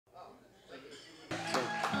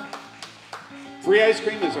Free ice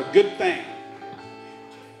cream is a good thing.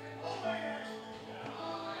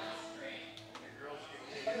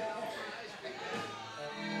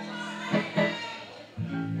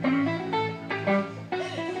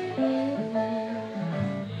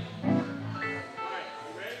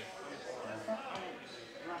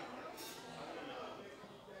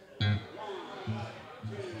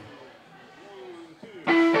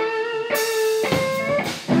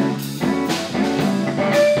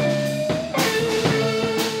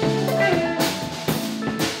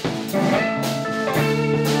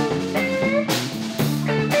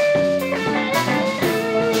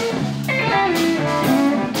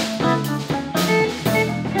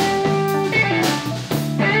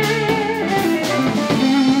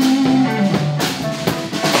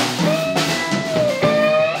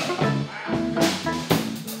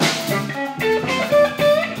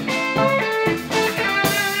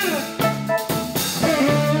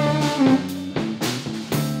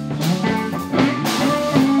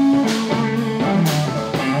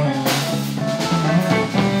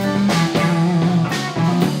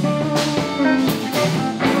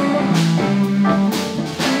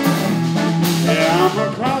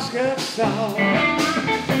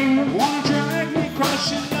 Wanna drag me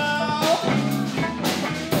across your lawn?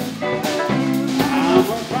 I'm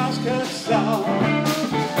a crosscut saw.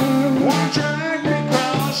 Wanna drag me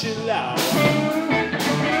across your lawn?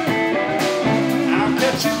 I'll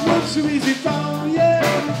cut you up so easy for you.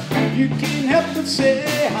 You can't help but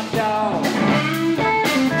say hot dog.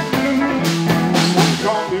 Some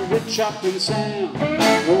call me wood chopping Sam,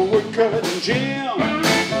 or wood cutting Jim.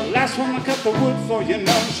 Last one I cut the wood for, you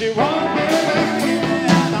know she won't be back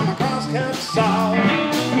again. I'm a crosscut saw.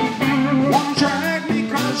 Wanna drag me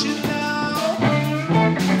across your lawn?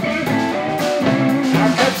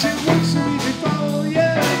 I'll cut you wood so easy for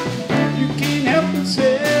you. You can't help but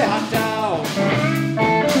say hot dog.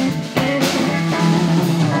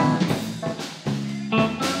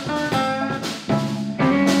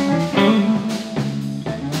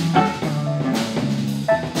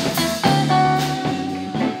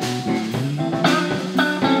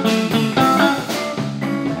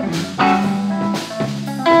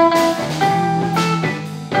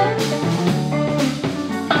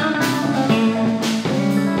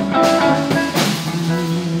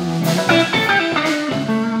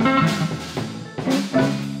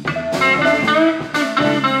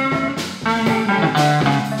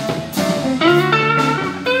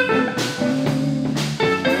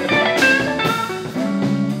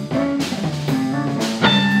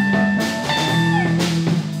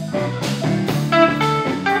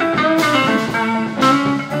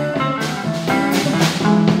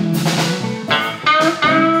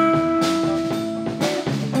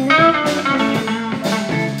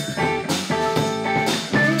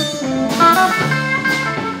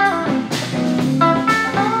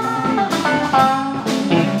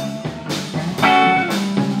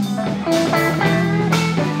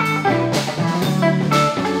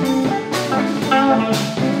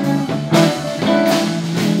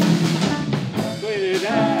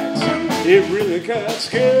 It really cuts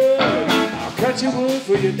good. I'll cut your wood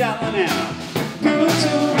for your dollar now. Good, so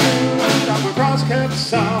good. I'm a crosscut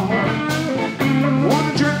saw.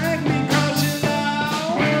 Wanna drag me across your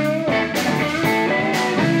lawn?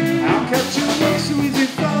 I'll cut your wood so easy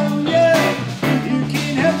for you. You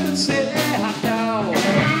can't help but say hot dog.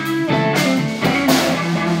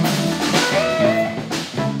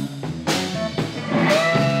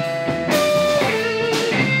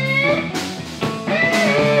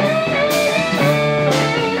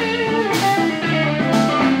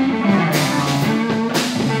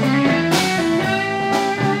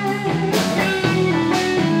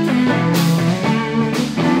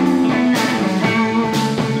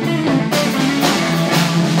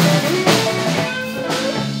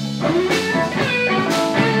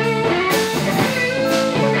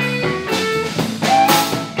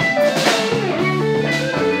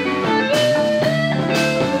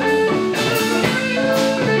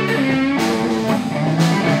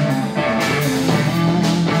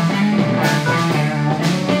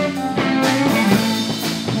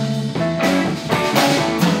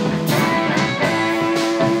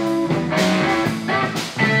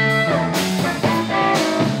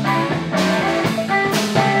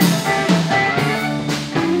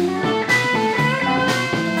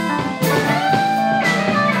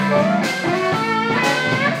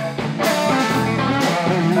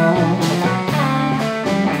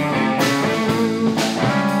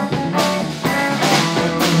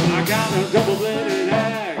 Double-bladed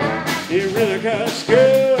axe, it really cuts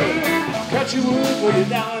good. Cut your wood for your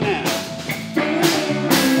dollar now.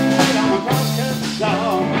 I'm a crosscut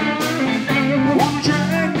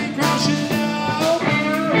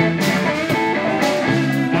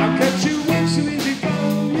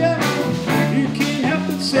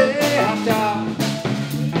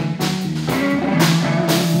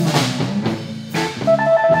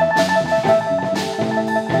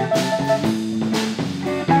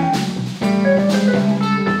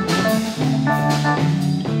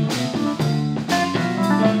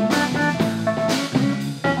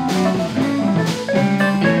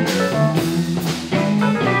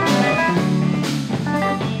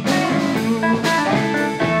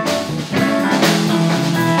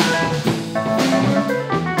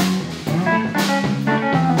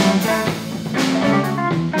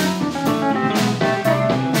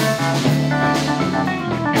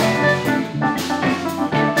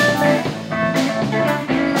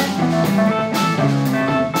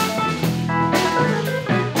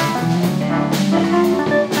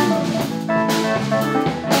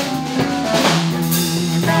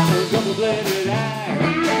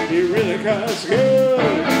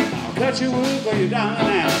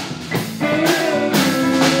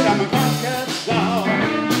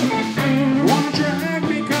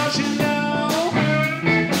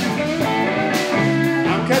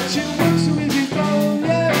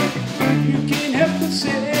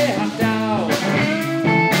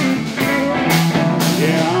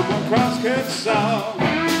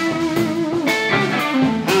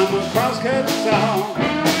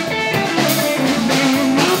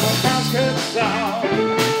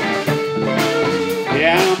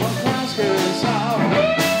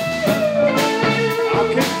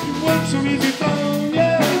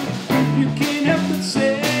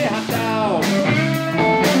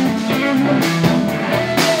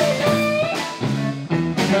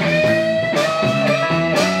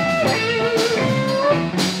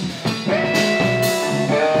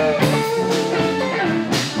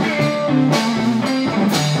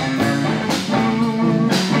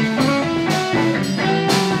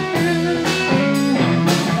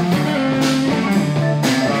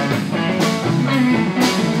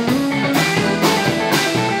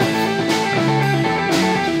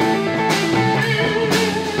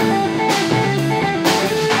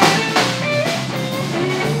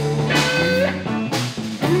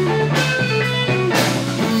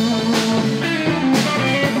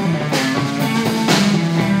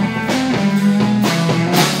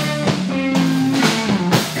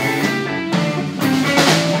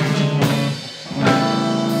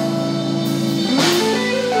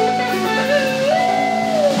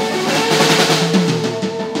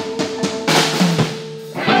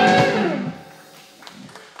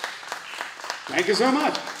you so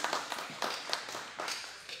much.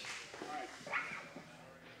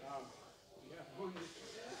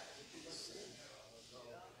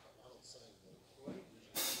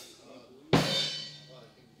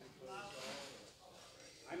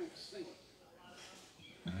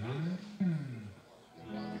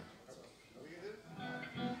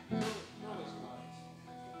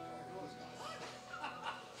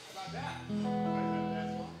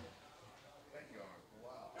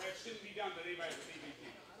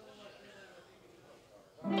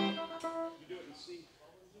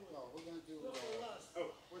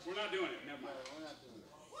 We're not doing it. Never mind. We're not doing it.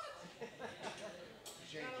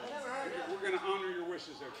 We're going to honor your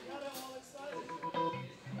wishes there. Let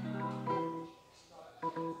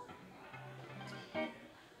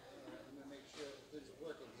me make sure this is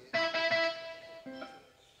working here.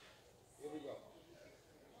 Here we go.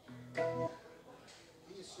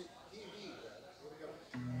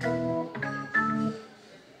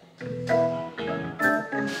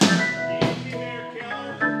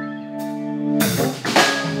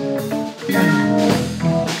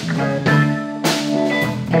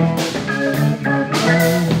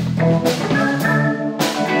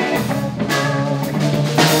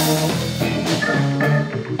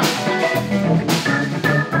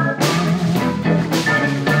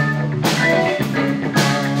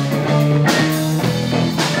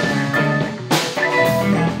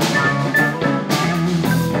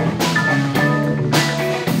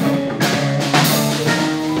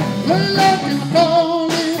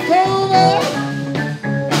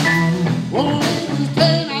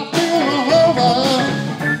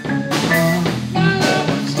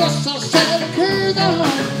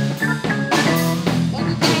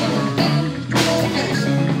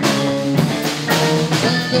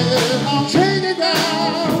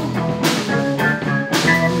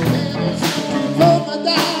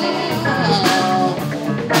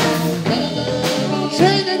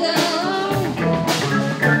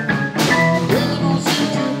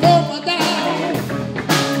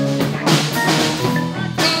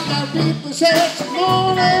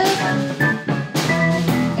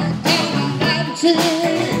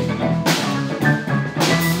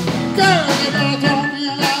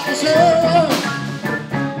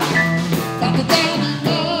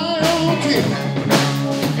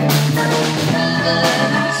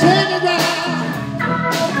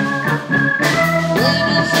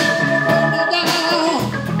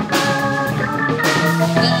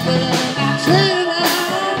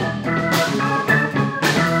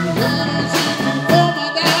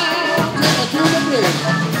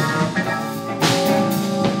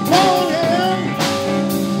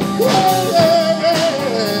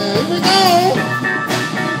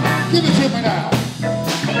 TV, here we go. Easy there, Keller.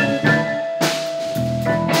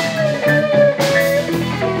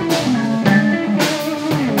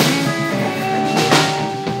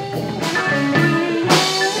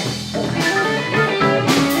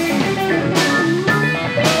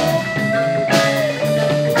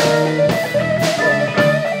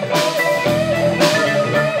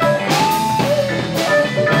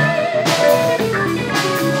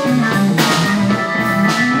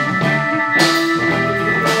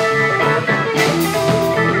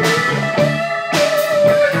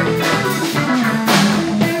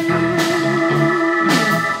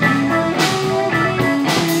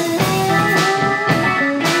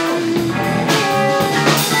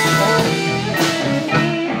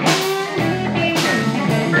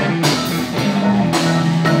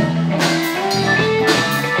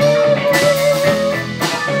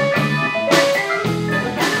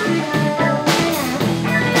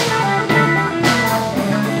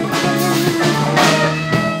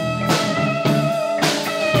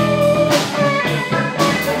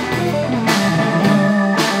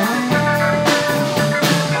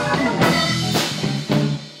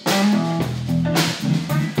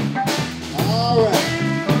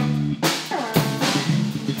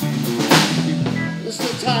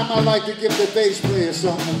 I'd like to give the bass player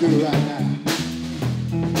something to do right now.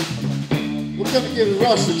 We're going to give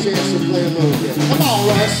Russ a chance to play a little bit. Come on,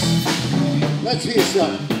 Russ. Let's hear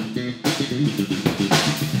something.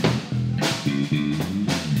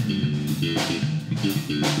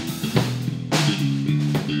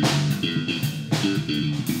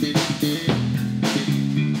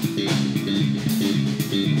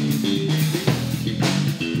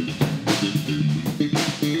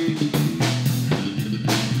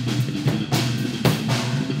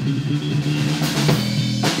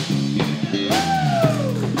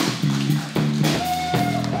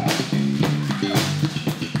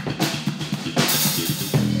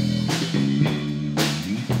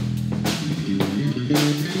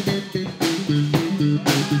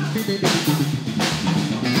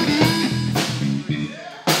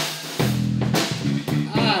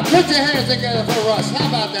 Put your hands together for Russ. How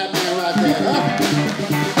about that man right there, huh?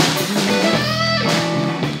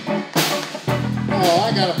 Oh,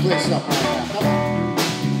 I gotta play something right now. Come on.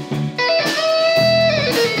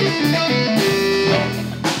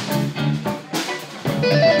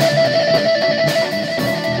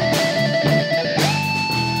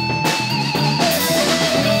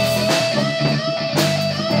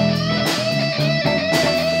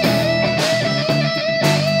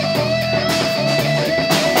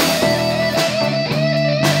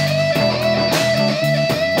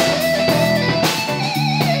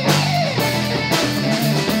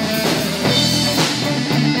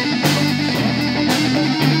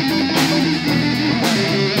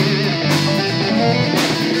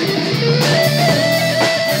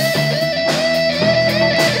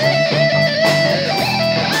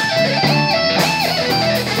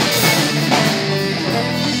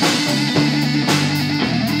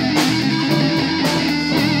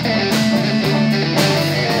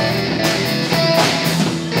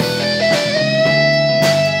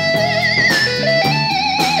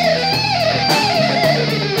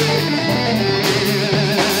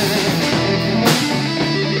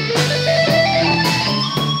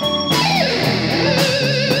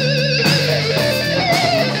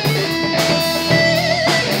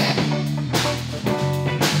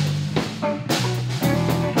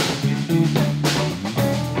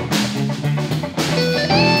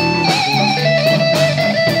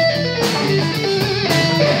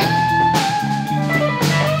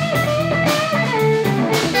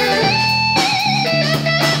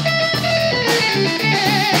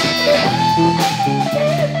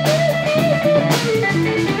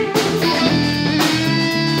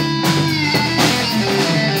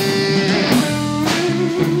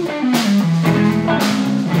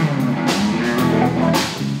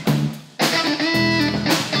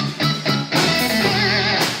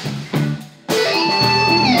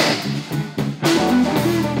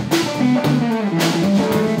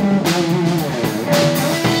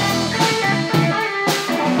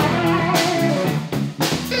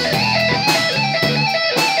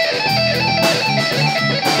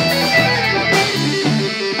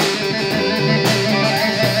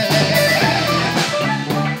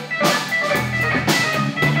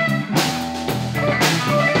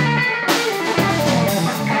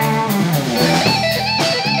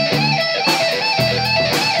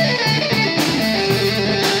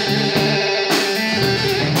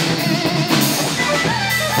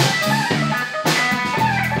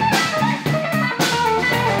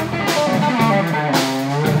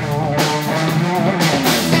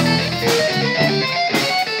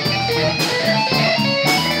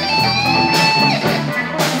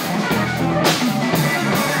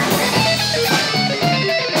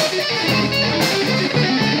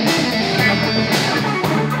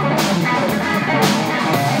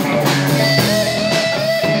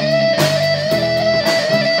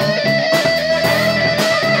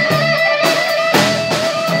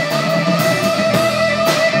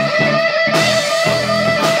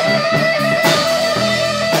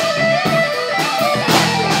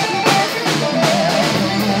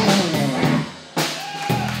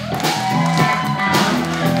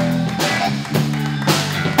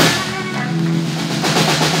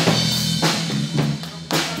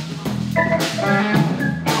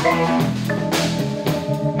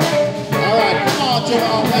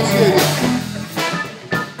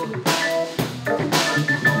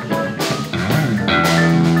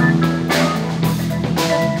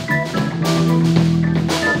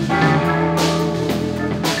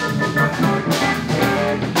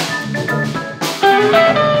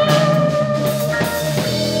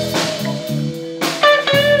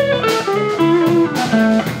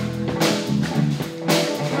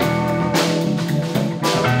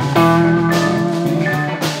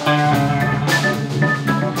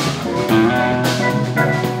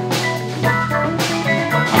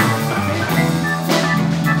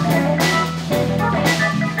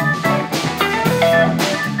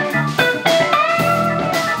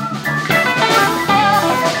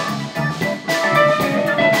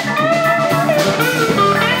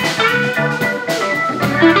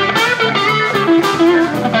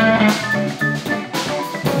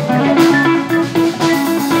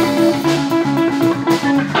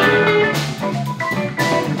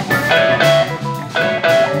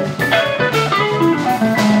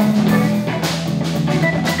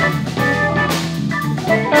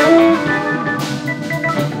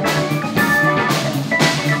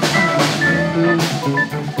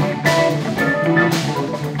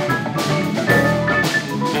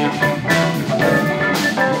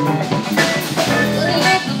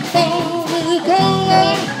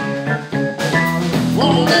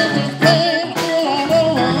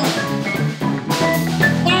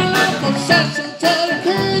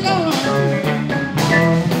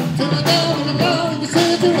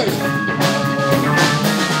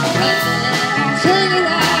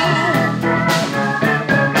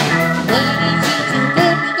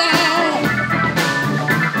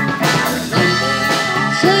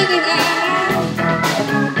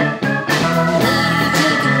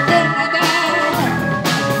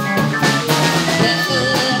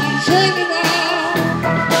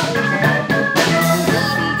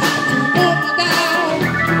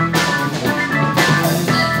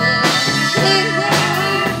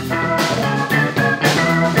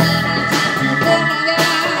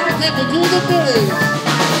 to the bass.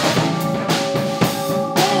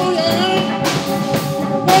 Oh yeah,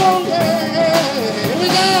 oh yeah, here we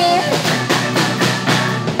go.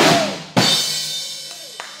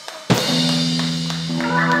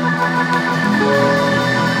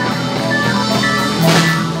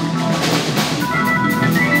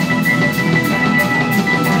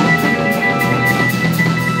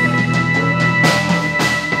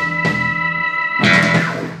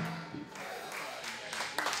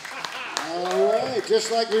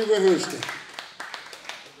 Just like we rehearsed it.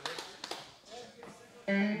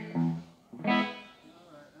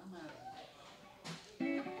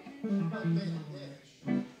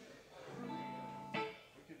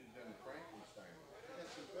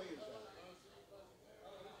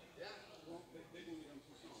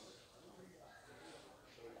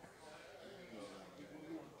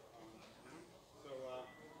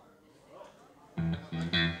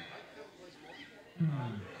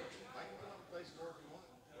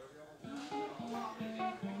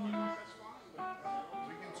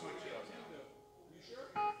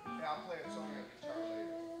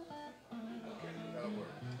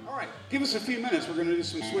 All right, give us a few minutes. We're going to do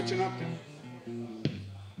some switching up.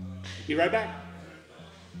 Be right back.